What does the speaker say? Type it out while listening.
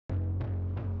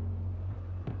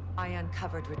I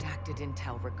uncovered redacted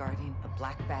intel regarding a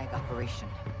black bag operation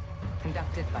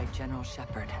conducted by General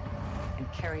Shepard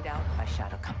and carried out by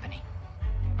Shadow Company.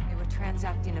 They were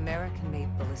transacting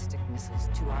American-made ballistic missiles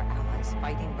to our allies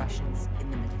fighting Russians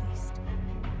in the Middle East.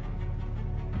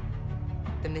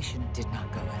 The mission did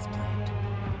not go as planned.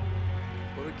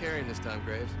 What are we carrying this time,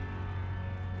 Graves?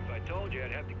 If I told you,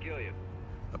 I'd have to kill you.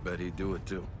 I bet he'd do it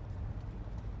too.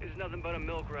 This is nothing but a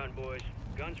milk run, boys.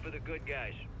 Guns for the good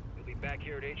guys. We'll be back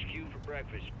here at HQ for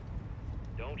breakfast.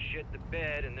 Don't shit the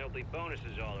bed, and there'll be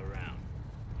bonuses all around.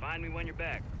 Find me when you're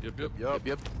back.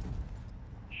 Yep.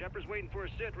 Shepard's waiting for a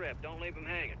sit rep. Don't leave him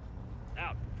hanging.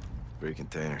 Out. 3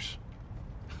 containers.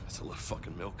 That's a lot of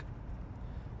fucking milk.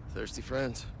 Thirsty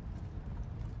friends.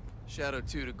 Shadow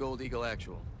 2 to Gold Eagle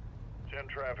Actual. 10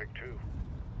 traffic, 2.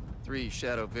 3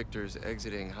 Shadow Victors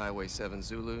exiting Highway 7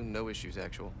 Zulu. No issues,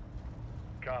 Actual.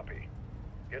 Copy.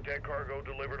 Get that cargo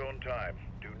delivered on time.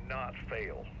 Do not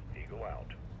fail. Eagle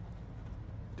out.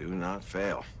 Do not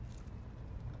fail.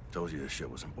 Told you this shit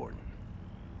was important.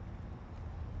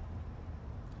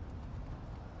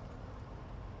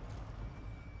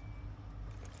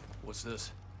 What's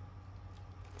this?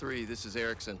 3, this is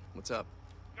Erickson. What's up?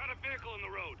 Got a vehicle in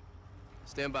the road.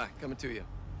 Stand by. Coming to you.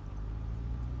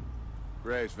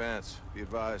 Graves, Vance, be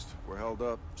advised. We're held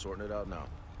up. Sorting it out now.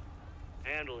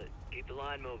 Handle it. Keep the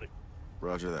line moving.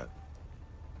 Roger that.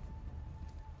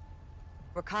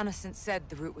 Reconnaissance said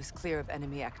the route was clear of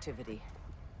enemy activity.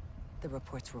 The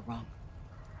reports were wrong.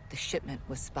 The shipment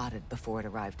was spotted before it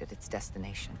arrived at its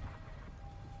destination.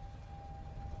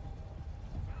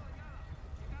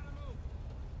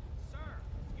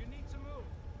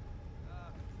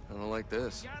 I don't like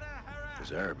this.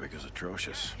 His Arabic is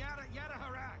atrocious.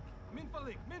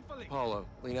 Apollo,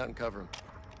 lean out and cover him.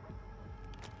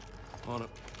 On it.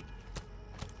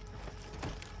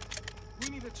 We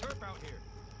need a chirp out here.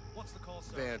 What's the call,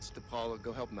 sir? Vance, DePaulo,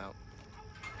 go help him out.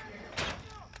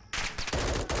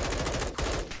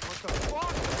 What the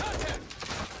fuck? Contact!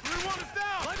 3-1 is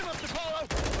down! Light him up, DePaulo!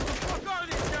 Who the fuck are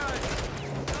these guys?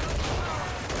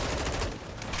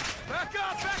 Back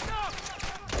up! Back up!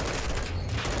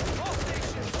 All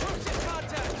stations, troops in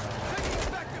contact! Taking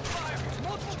effective fire!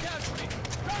 Multiple casualties!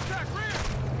 Contact rear!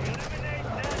 Eliminate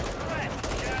that threat,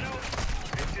 Shadow!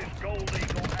 This is Gold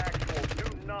Eagle Actual. Do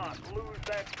not lose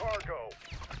that cargo.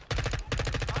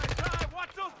 Ty,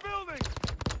 watch those buildings!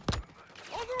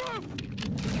 On the roof!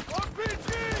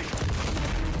 RPG!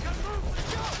 Got move, let's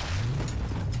go!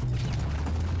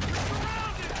 We're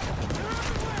surrounded! They're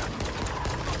everywhere!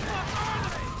 What the fuck are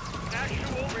they?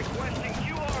 Actual requesting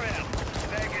QRF.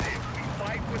 Negative. We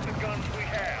fight with the guns we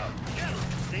have. General,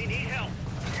 they need help.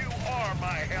 You are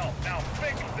my help. Now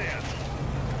fix this.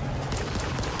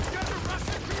 Got the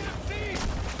Russian PMCs!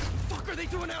 What the fuck are they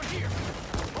doing out here?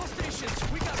 All stations,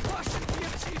 we got Russian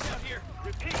PMCs out here!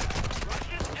 Repeat,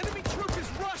 Russian? Enemy troop is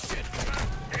Russian!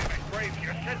 Damn it, Graves,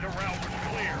 you said the route was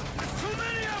clear. There's too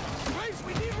many of them! Graves,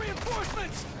 we need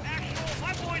reinforcements! Actual,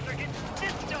 my boys are getting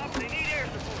stitched up. They need air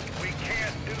support. We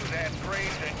can't do that,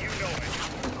 Graves, and you know it.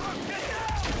 Get down!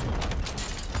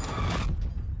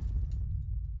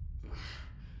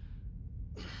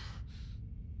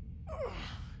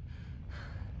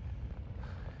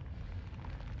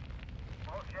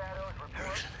 All Shadows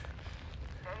report.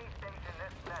 Any station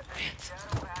this message.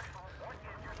 Shadow Actual, what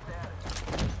is your status?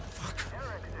 Fuck.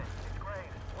 Erickson, it's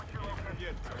Graves. What's your location?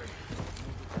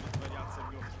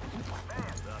 Man,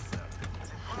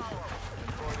 it's Apollo.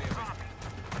 Copy.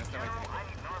 General, I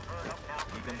need Norberg up now.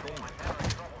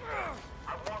 I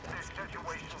want this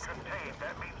situation contained.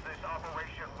 That means this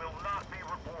operation will not be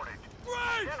reported.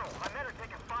 Graves! General, I men are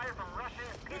taking fire from Russia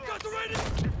and We've got the radio!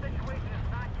 This situation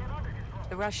is not yet under control.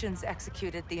 The Russians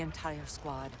executed the entire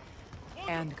squad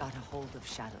and got a hold of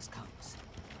Shadow's comms.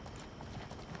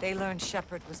 They learned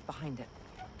Shepard was behind it.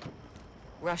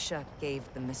 Russia gave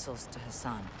the missiles to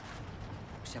Hassan.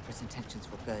 Shepard's intentions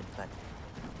were good, but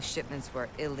the shipments were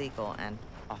illegal and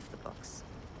off the books.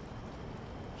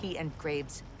 He and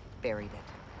Graves buried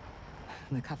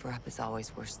it. The cover-up is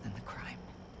always worse than the crime.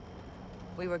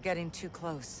 We were getting too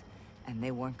close, and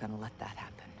they weren't gonna let that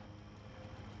happen.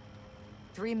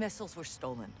 3 missiles were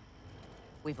stolen.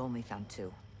 We've only found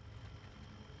 2.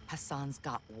 Hassan's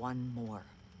got 1 more.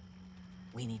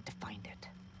 We need to find it.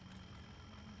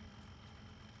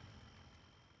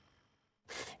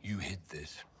 You hid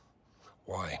this.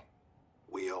 Why?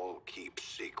 We all keep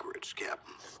secrets,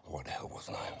 Captain. Why the hell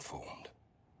wasn't I informed?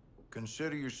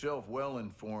 Consider yourself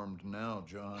well-informed now,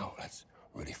 John. Oh, that's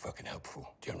really fucking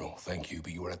helpful. General, thank you,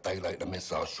 but you were a day late. The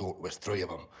missiles short was 3 of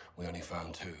them. We only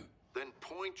found 2. Then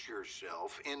point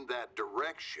yourself in that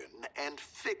direction and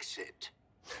fix it.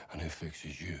 And who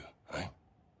fixes you, eh?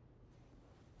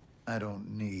 I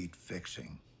don't need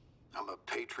fixing. I'm a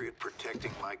patriot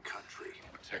protecting my country.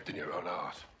 Protecting your own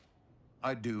art.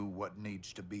 I do what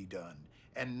needs to be done,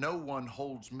 and no one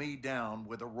holds me down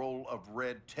with a roll of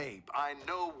red tape. I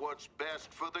know what's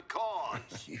best for the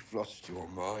cause. You've lost your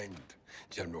mind,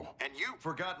 General. And you've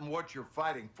forgotten what you're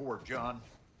fighting for, John.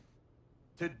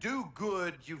 To do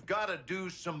good, you've got to do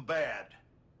some bad.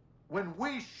 When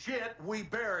we shit, we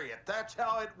bury it. That's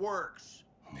how it works.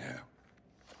 Yeah.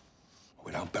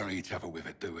 We don't bury each other with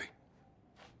it, do we?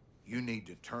 You need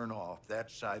to turn off that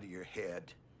side of your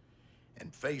head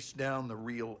and face down the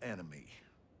real enemy.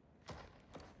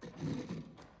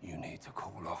 You need to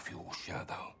call off your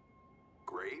shadow.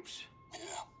 Graves?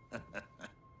 Yeah.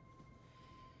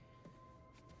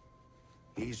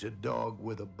 He's a dog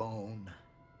with a bone,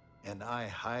 and I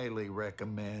highly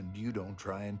recommend you don't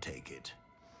try and take it.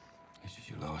 This is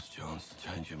your last chance to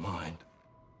change your mind.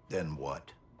 Then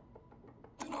what?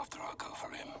 Then after I go for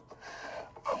him,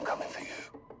 I'm coming for you.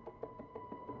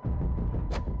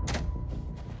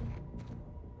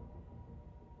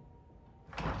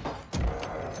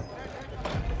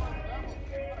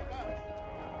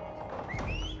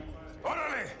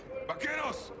 ¡Órale!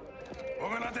 ¡Vaqueros!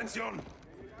 ¡Pongan atención!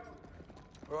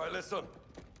 All right, listen.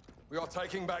 We are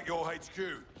taking back your HQ.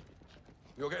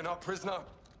 You're getting our prisoner.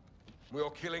 We are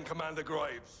killing Commander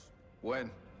Graves. When?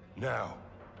 Now.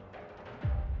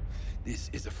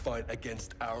 This is a fight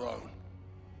against our own.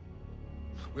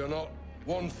 We are not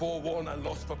one for one and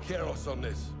lost for Kieros on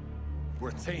this. We're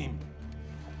a team.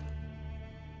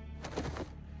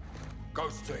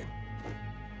 Ghost team.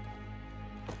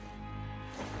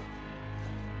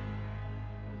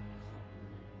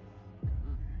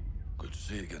 Good to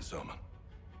see you again, Salman.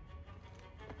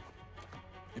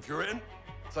 If you're in,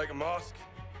 take a mask.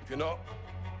 If you're not,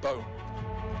 don't.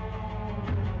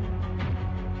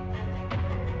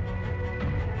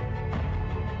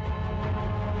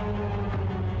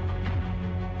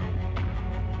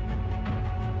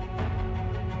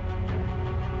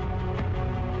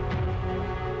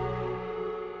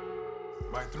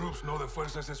 My troops know the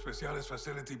Fuerzas Especiales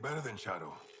facility better than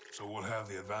Shadow, so we'll have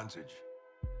the advantage.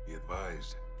 Be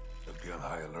advised, they'll be on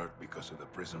high alert because of the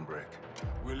prison break.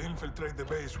 We'll infiltrate the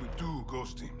base with 2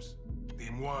 ghost teams.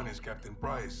 Team 1 is Captain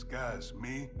Price, Gaz,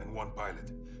 me, and 1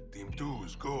 pilot. Team 2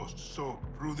 is Ghost, Soap,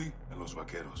 Rudy, and Los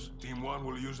Vaqueros. Team 1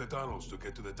 will use the tunnels to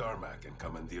get to the tarmac and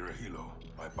commandeer a helo.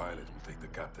 My pilot will take the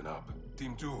captain up.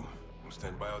 Team 2 will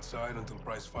stand by outside until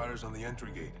Price fires on the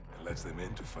entry gate and lets them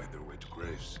in to fight their way to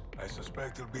Graves. I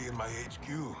suspect he'll be in my HQ,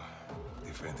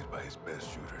 defended by his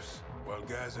best shooters. While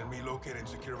Gaz and me locate and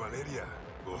secure Valeria,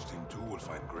 Ghost Team 2 will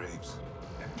find Graves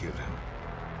and kill him.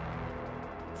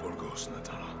 4 ghosts in the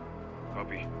tunnel.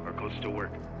 Copy. Our codes still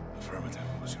work. Affirmative.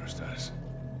 What's your status?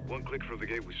 1 click from the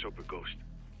gate with Soap and Ghost.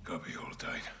 Copy. Hold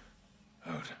tight.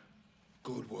 Out.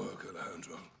 Good work,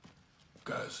 Alejandro.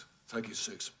 Guys, take your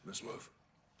 6. Let's move.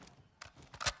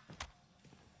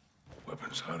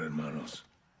 Weapons hot in manos.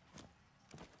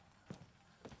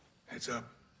 Heads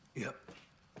up. Yep.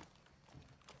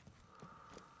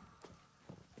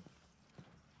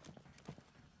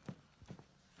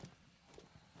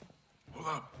 Hold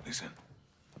up. Listen.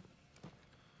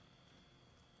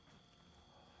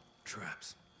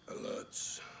 Traps.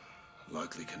 Alerts.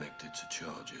 Likely connected to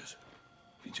charges.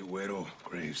 Pinchuero,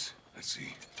 Graves. Let's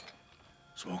see.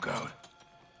 Smoke out.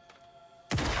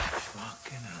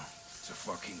 Fucking hell. It's a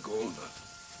fucking gauntlet.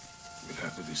 We'll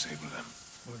have to disable them.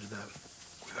 Where's that?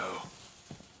 Cuidado.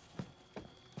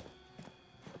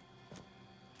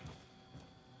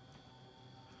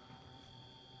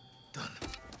 Done.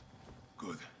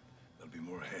 Good. There'll be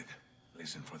more ahead.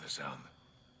 Listen for the sound.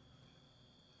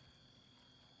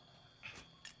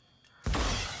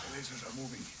 The lasers are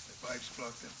moving. The pipes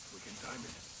block them. We can time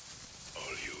it.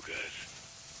 All you guys.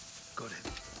 Got it.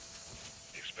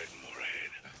 Expect more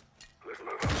ahead. Let's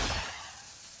move up.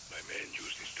 My men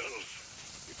use these tunnels.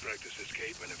 We practice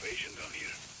escape and evasion down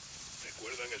here.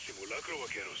 ¿Recuerdan el simulacro,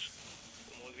 vaqueros?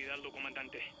 ¿Cómo olvidarlo,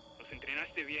 comandante? Nos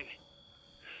entrenaste bien.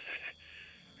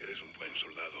 Eres un buen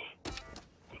soldado.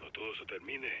 Cuando todo se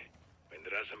termine,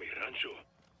 vendrás a mi rancho.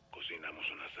 Cocinamos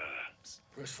una asada.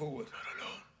 Press forward. Not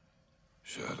alone.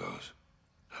 Shadows.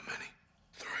 How many?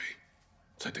 3.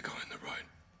 Take the guy in the right.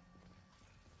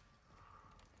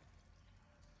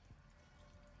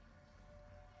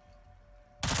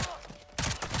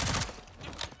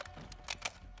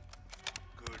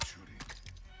 Good shooting.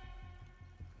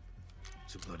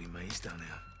 It's a bloody maze down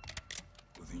there.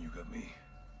 Good thing you got me.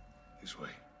 This way.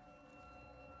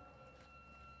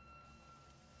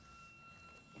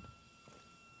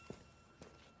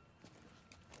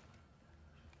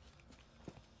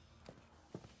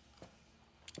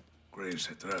 Graves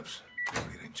set traps.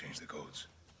 can change the codes.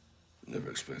 Never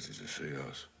expected to see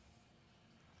us.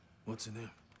 What's in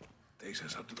there? Takes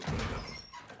us up to the ground level.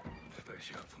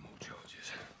 Space you up for more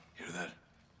charges. Hear that?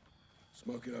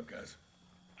 Smoke it up, guys.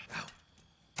 Ow.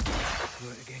 Do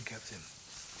it again, Captain.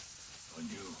 On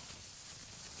you.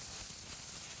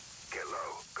 Get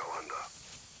low. Go under.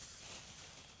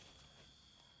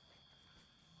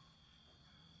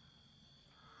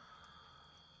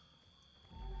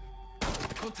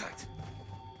 Contact!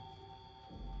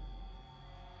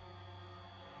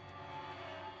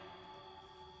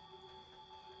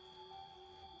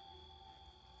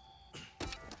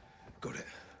 Got it.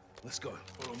 Let's go.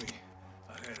 Follow me.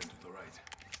 Ahead and to the right.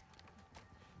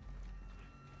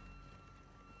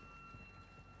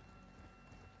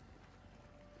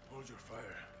 Hold your fire.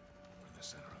 We're in the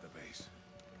center of the base.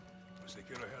 Once they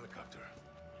get a helicopter,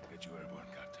 get you airborne,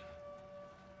 Captain.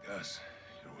 Gus,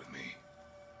 you're with me.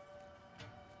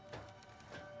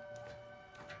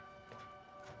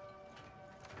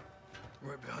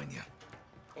 Right behind you.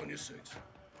 On your six.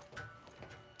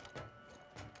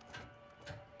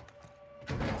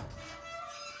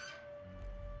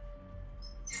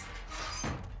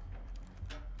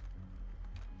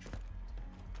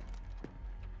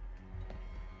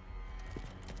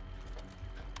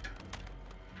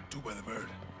 Two by the bird.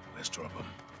 Let's drop them.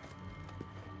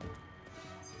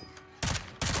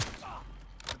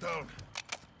 Down.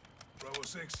 Bravo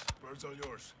 6, birds all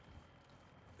yours.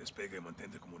 Despegue y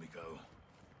mantente comunicado.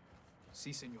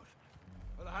 Sí, señor.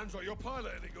 Alejandro, your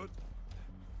pilot any good?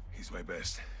 He's my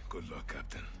best. Good luck,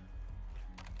 Captain.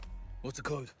 What's the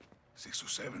code?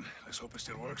 627. Let's hope it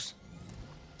still works.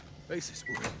 Bases,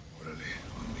 moving. Orale,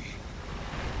 on me.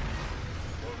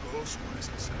 All goes, one is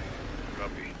inside.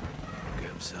 Copy. Get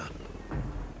him, sir.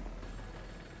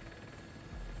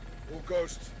 All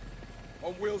ghosts.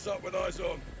 On wheels up with eyes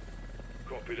on.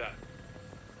 Copy that.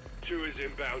 2 is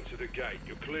inbound to the gate.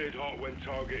 You're cleared hot when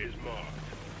target is marked.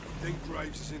 Think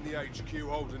Graves is in the HQ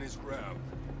holding his ground.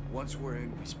 Once we're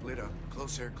in, we split up.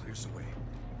 Close air clears the way.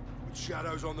 With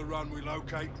shadows on the run, we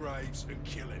locate Graves and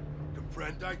kill him.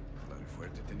 Comprende? Claro y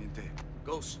fuerte, teniente.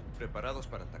 Ghosts, preparados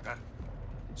para atacar.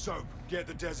 So, get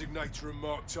the designator and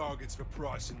mark targets for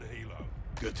Price and the helo.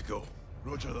 Good to go.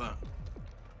 Roger that.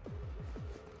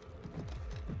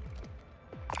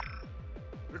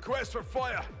 Request for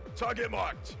fire. Target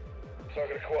marked.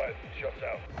 Target acquired. Shots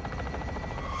out.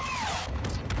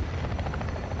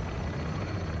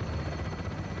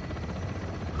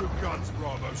 Good guns,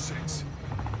 Bravo 6.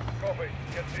 Copy.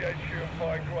 Get to the HQ and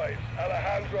find Graves.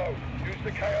 Alejandro, use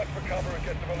the chaos for cover and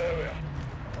get to Valeria.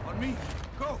 On me.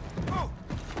 Go! Go!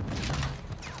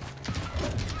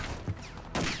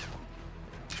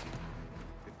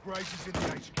 If Graves is in the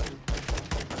HQ.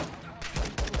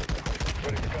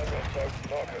 Ready for gunrun, so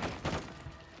mark it.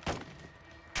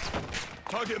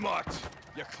 Target marked.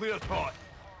 You're cleared hot.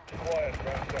 Quiet,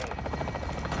 round down.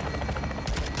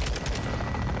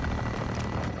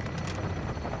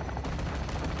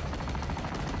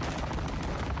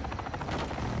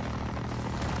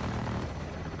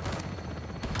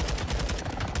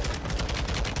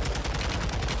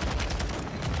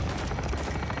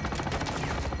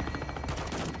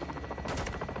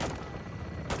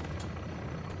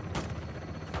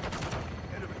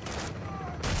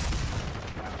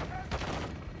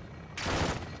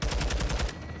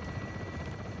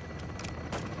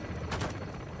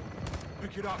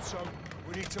 Pick it up, son.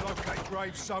 We need to locate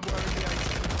Graves somewhere in the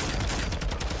HQ.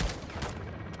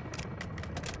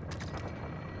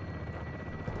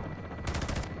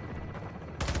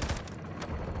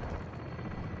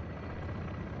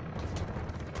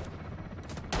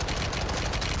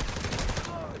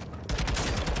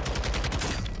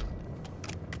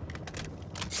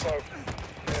 Smoke.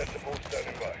 Air support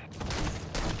standing by.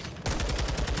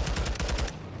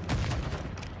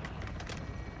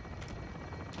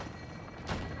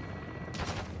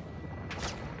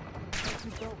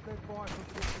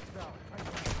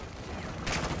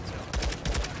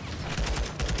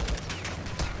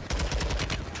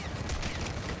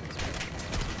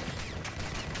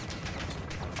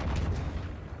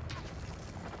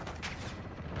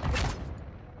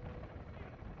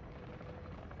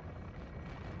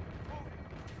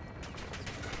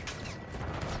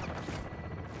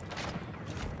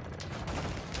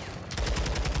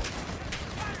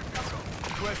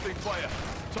 Requesting fire.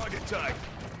 Target tag.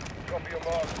 Copy your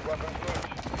mark. Weapons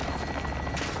loose.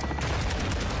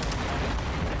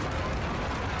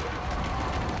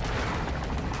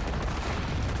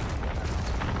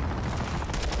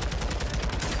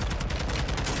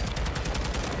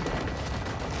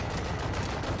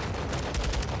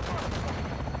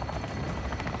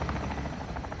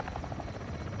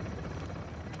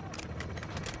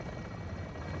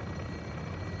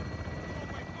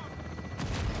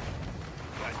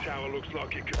 tower looks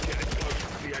like it could get it close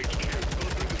to the HQ. Go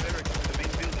through the barracks to the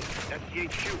main building. That's the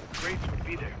HQ. Graves would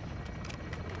be there.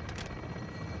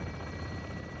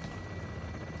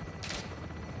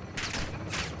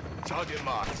 Target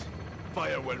marked.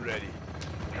 Fire when ready.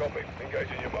 Copy.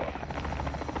 Engaging your mark.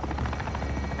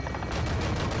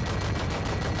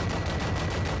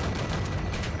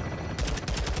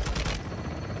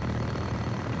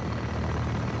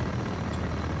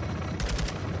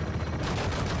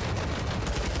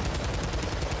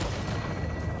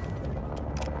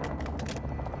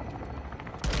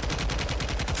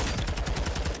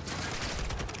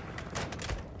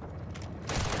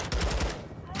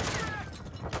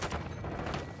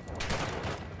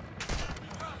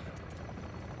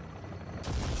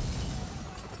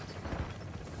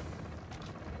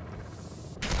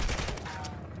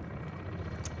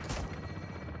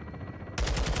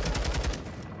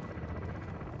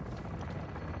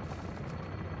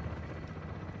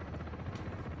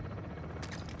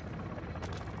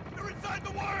 Inside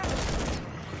the wire!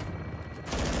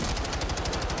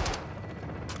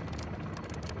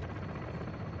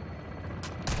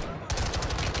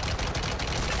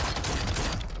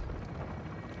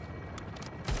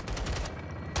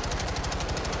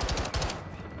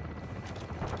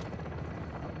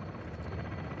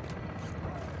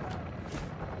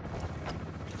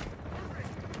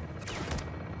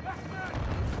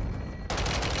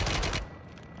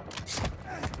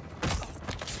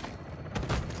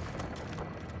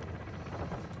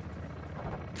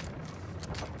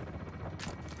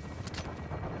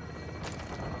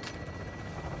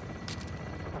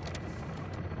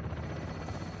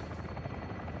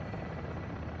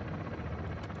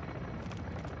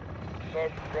 Son,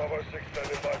 Bravo 6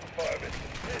 standing by for fire mission.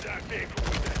 Hit that vehicle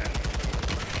with the hand.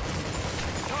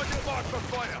 Target marked for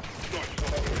fire! Nice,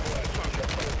 I'm over the fire. Target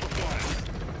for fire.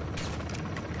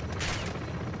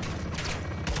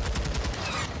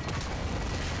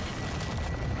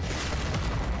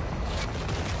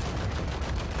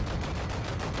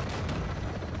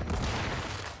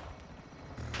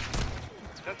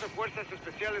 That's the Fuerzas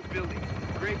Especiales building.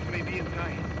 Graves may be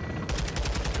inside.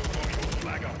 You're going to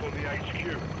flag up on the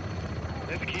HQ.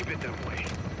 Let's keep it that way.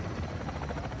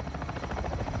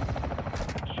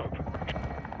 Soap.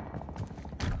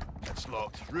 That's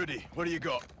locked. Rudy, what do you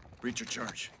got? Breach of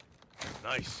charge.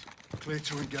 Nice. Clear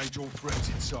to engage all threats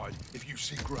inside. If you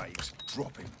see Graves,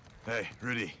 drop him. Hey,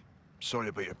 Rudy. Sorry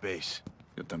about your base.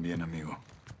 Yo también, amigo.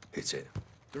 Hit it.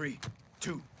 3,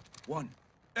 2, 1.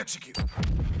 Execute.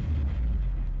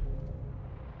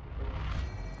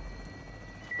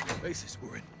 Bases,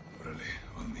 we're in. Orale,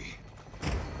 on me.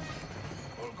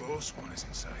 All goes, one is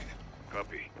inside.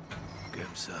 Copy. Get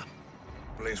him, sir.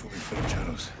 Place will be full of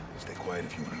shadows. Stay quiet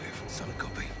if you want to live. Solid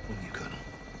copy. On you, Colonel.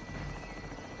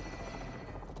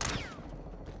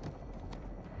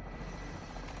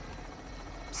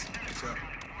 What's up?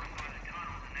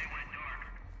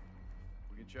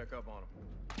 We can check up on him.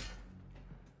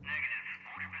 Negative.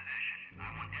 Hold your position. I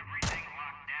want everything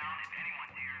locked down. If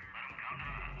anyone's here, let them come to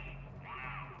us. 1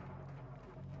 out.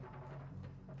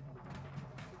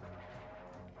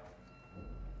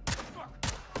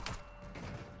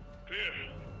 Clear.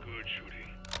 Good shooting.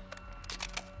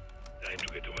 Time to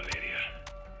get to Valeria.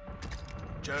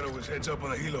 Shadow is heads up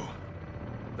on a helo.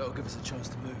 That'll give us a chance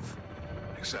to move.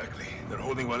 Exactly. They're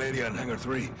holding Valeria in Hangar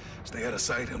 3. Stay out of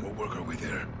sight and we'll work our way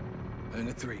there.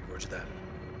 Hangar 3, roger that.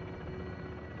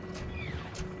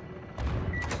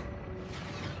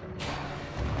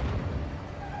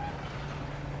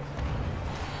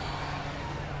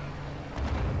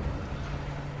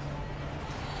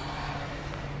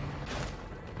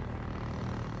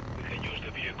 We can use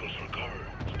the vehicles for cover.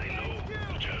 Stay low.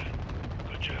 Watch out.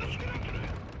 Good shadows moving through.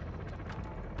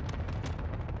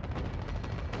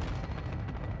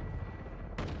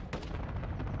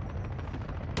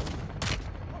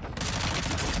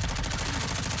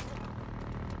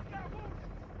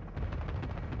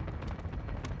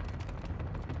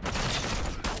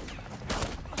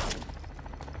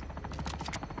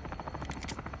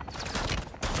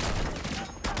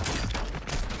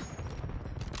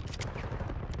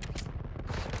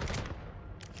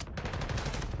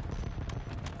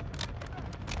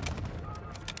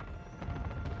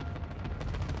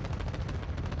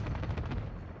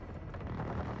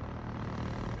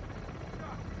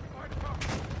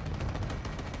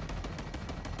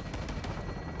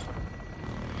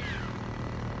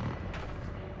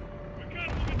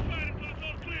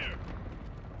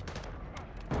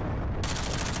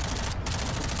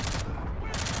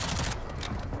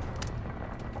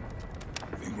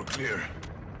 Clear.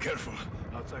 Careful.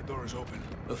 Outside door is open.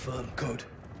 Affirm. Code.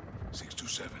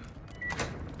 627.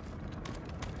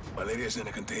 Valeria's in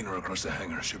a container across the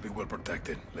hangar. Should be well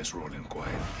protected. Let's roll in quiet.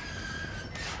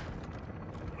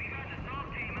 We got the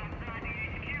assault team outside the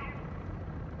HQ.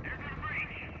 They're gonna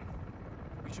breach.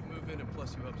 We should move in and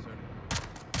plus you up, sir.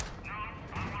 No,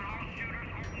 I want all shooters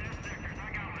holding their sectors. I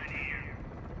got one here.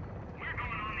 We're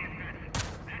going on the offensive.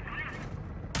 That clear?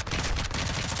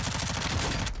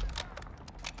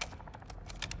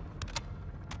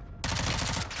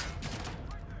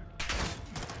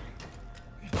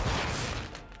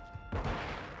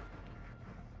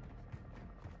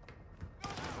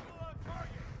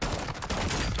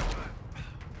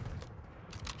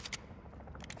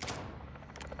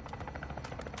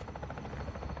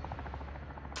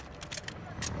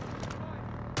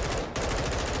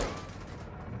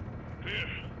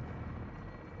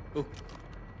 Oh.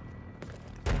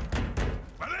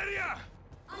 Valeria!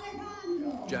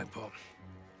 Jackpot.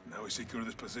 Now we secure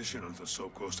this position until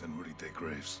Soap Coast and Rudy take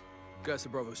Graves. Guys to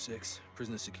Bravo 6.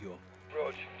 Prisoner secure.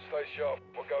 Rog, stay sharp.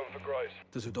 We're going for Graves.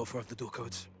 Does Rodolfo have the door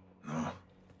codes? No.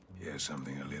 He has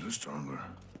something a little stronger.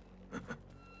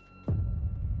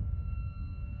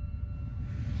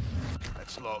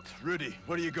 That's locked. Rudy,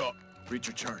 what do you got?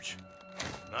 Breach charge.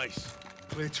 Nice.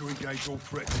 Clear to engage all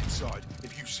threats inside.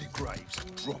 If you see Graves,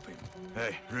 drop him.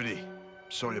 Hey, Rudy.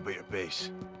 Sorry about your base.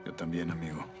 Yo también,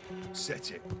 amigo.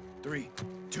 Set it. 3,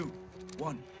 2,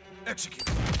 1. Execute.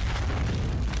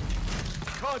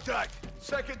 Contact!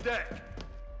 Second deck!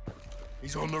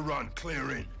 He's on the run.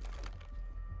 Clear in.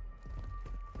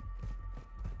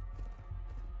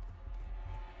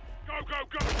 Go, go,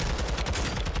 go!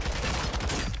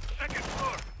 Second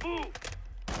floor, move!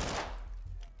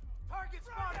 Target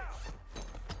spotted!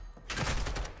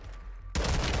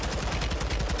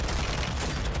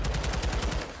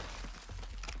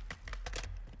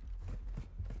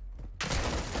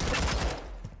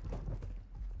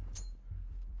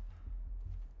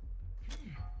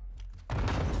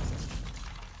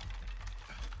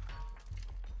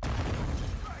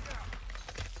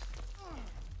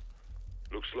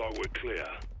 Looks like we're clear.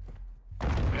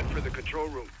 Head for the control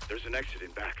room. There's an exit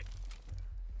in back.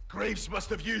 Graves must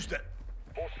have used it.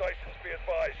 All stations be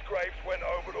advised. Graves went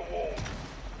over the wall.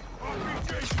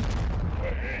 RPG!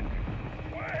 We're hit!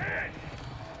 We're hit!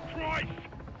 Christ!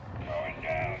 Going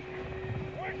down!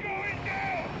 We're going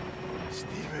down!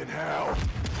 Stephen, hell!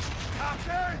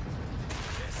 Captain!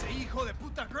 Ese hijo de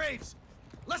puta Graves!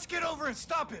 Let's get over and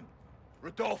stop him!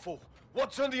 Rodolfo,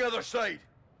 what's on the other side?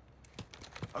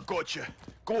 I got you.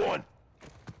 Go on.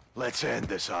 Let's end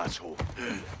this asshole.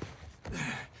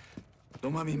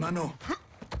 Toma mi mano.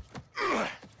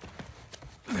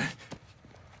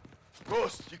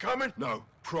 Ghost, you coming? No.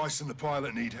 Price and the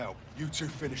pilot need help. You two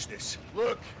finish this.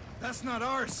 Look. That's not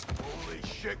ours. Holy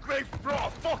shit, Graves brought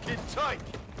a fucking tank!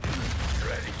 You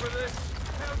ready for this?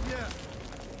 Hell yeah.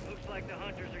 Looks like the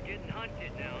hunters are getting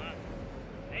hunted now, huh?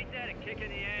 Ain't that a kick in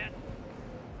the ass?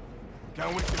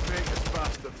 Can't wait to make this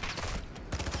bastard.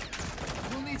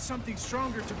 We'll need something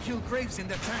stronger to kill Graves in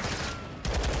that tank.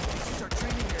 This is our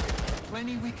training area.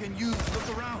 Plenty we can use.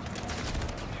 Look around.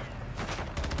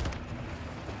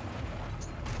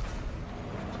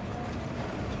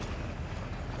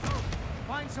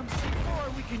 Find some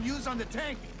C4 we can use on the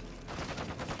tank.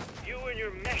 You and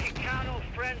your Mexicano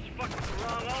friends fucked with the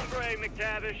wrong hombre,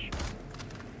 McTavish.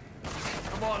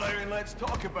 Come on, Aaron, let's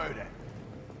talk about it.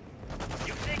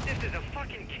 You think this is a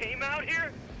fucking game out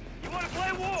here? You want to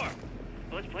play war?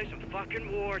 Let's play some fucking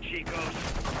war, Chicos.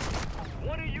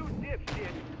 One of you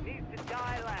dipshits needs to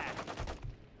die last.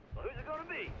 Well, who's it gonna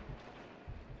be?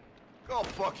 Go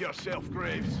fuck yourself,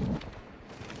 Graves.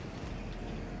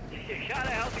 You got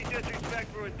a healthy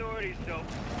disrespect for authorities, so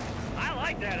I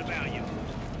like that about you.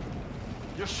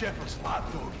 You're Shepard's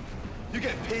lapdog. You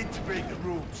get paid to break the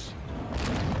rules.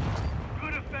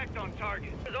 Good effect on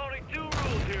target. There's only 2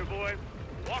 rules here, boy.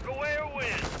 Walk away or win.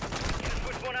 Guess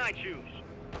which one I choose.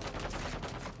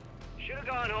 Should've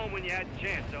gone home when you had the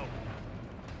chance, though.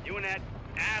 You and that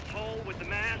asshole with the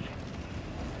mask?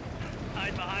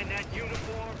 Hide behind that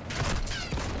uniform?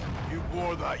 You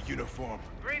wore that uniform.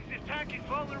 Graves' tank is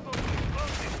vulnerable to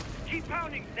explosives. Keep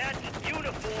pounding. That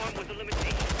uniform with a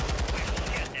limitation. Where'd you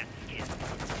get that skin?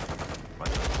 Like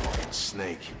a fucking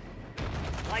snake.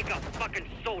 Like a fucking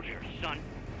soldier, son.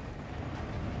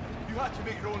 You had to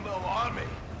make your own little army.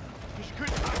 Because you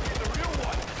couldn't get the real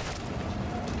one.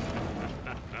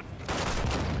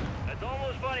 That's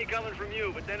almost funny coming from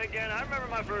you, but then again, I remember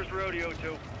my first rodeo,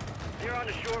 too. You're on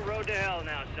the short road to hell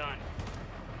now, son.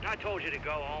 I told you to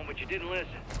go home, but you didn't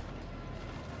listen.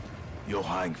 You'll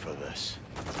hang for this.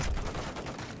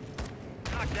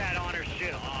 Knock that honor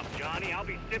shit off, Johnny. I'll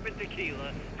be sipping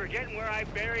tequila, forgetting where I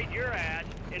buried your ass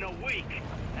in a week.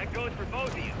 That goes for both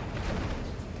of you.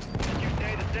 Did you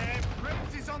say the same?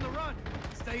 He's on the run.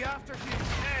 Stay after him.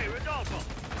 Hey, Rodolfo.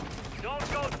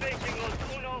 Don't go thinking los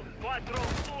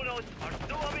 1-4-1 are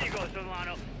tu amigos,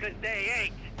 hermano, because they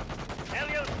ain't.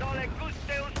 Ellos no les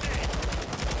guste usted.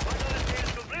 Cuando les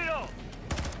hayas cumplido,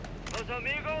 los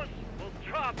amigos will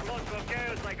drop los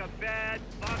vaqueros like a bad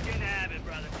fucking habit,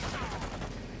 brother.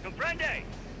 Comprende?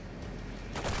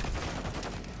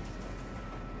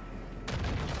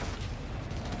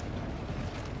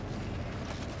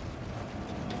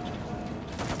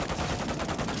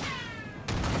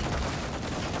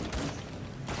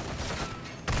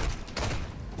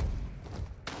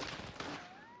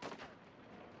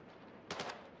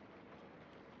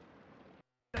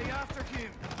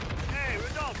 Hey,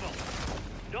 Rodolfo.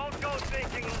 Don't go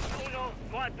thinking los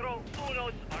 1-4-1 are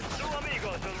tu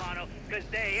amigos, hermano, because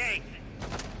they ain't.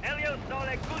 Ellos no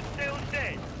les guste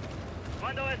usted.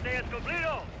 Cuando estés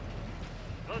cumplido,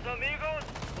 los amigos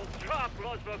will drop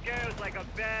los vaqueros like a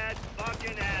bad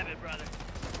fucking habit, brother.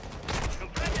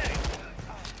 Comprende?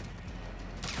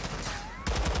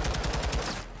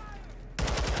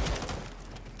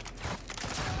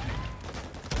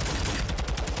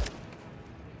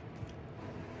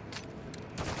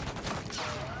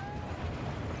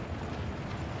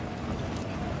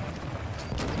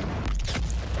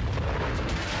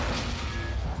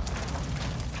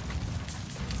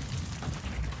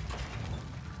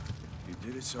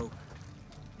 So,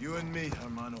 you and me,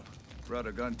 hermano, brought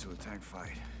a gun to a tank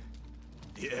fight.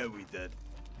 Yeah, we did.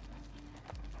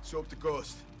 So up the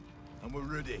coast, and we're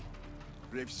ready.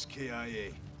 Graves is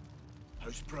KIA.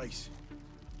 How's Price?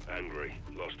 Angry.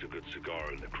 Lost a good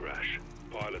cigar in the crash.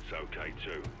 Pilot's okay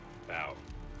too. Out.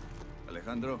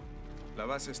 Alejandro, la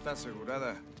base está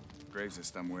asegurada. Graves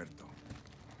está muerto.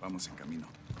 Vamos en camino.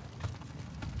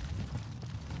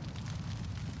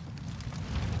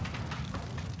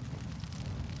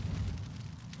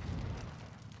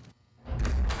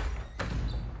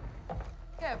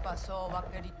 ¿Qué pasó,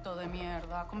 vaquerito de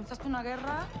mierda? ¿Comenzaste una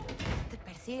guerra? Te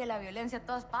persigue la violencia a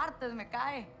todas partes, me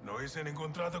cae. No hice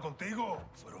ningún trato contigo.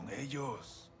 Fueron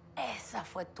ellos. Esa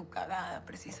fue tu cagada,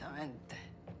 precisamente.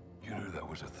 You knew that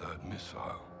was a third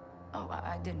missile. Oh,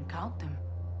 I didn't count them.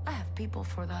 I have people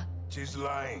for that. She's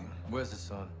lying. Where's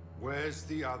Hassan? Where's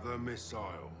the other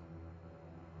missile?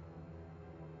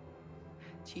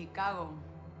 Chicago.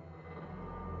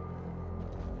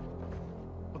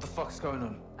 What the fuck's going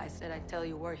on? I said I'd tell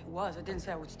you where he was. I didn't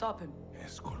say I would stop him.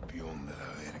 Escorpión de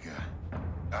la verga.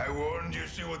 I warned you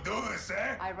she would do this,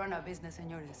 eh? I run a business,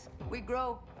 señores. We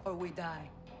grow or we die.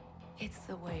 It's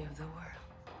the way of the world.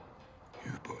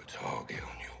 You put a target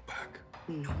on your back.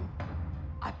 No.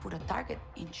 I put a target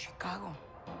in Chicago.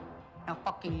 Now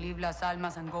fucking leave Las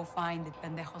Almas and go find the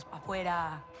pendejos pa'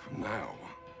 fuera. From now,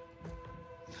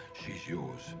 she's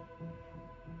yours.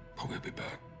 But we'll be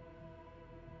back.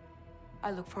 I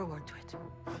look forward to it.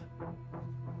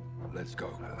 Let's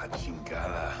go. La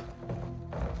chingada.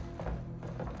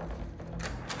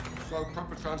 So,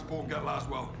 proper transport get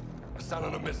Laswell. Hassan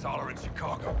and a missile are in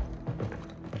Chicago.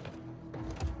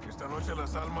 Esta noche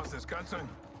las almas descansan.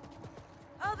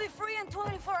 I'll be free in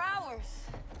 24 hours.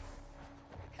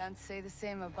 Can't say the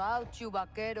same about you,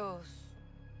 vaqueros.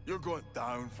 You're going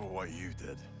down for what you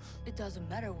did. It doesn't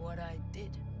matter what I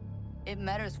did. It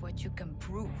matters what you can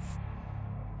prove.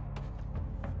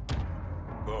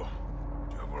 Go.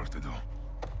 You have work to do.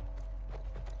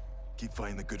 Keep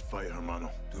fighting the good fight, hermano.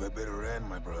 To the bitter end,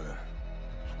 my brother.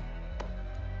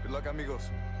 Good luck, amigos.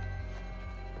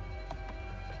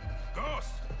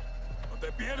 Ghost! No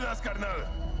te pierdas, carnal!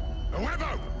 ¡A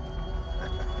huevo!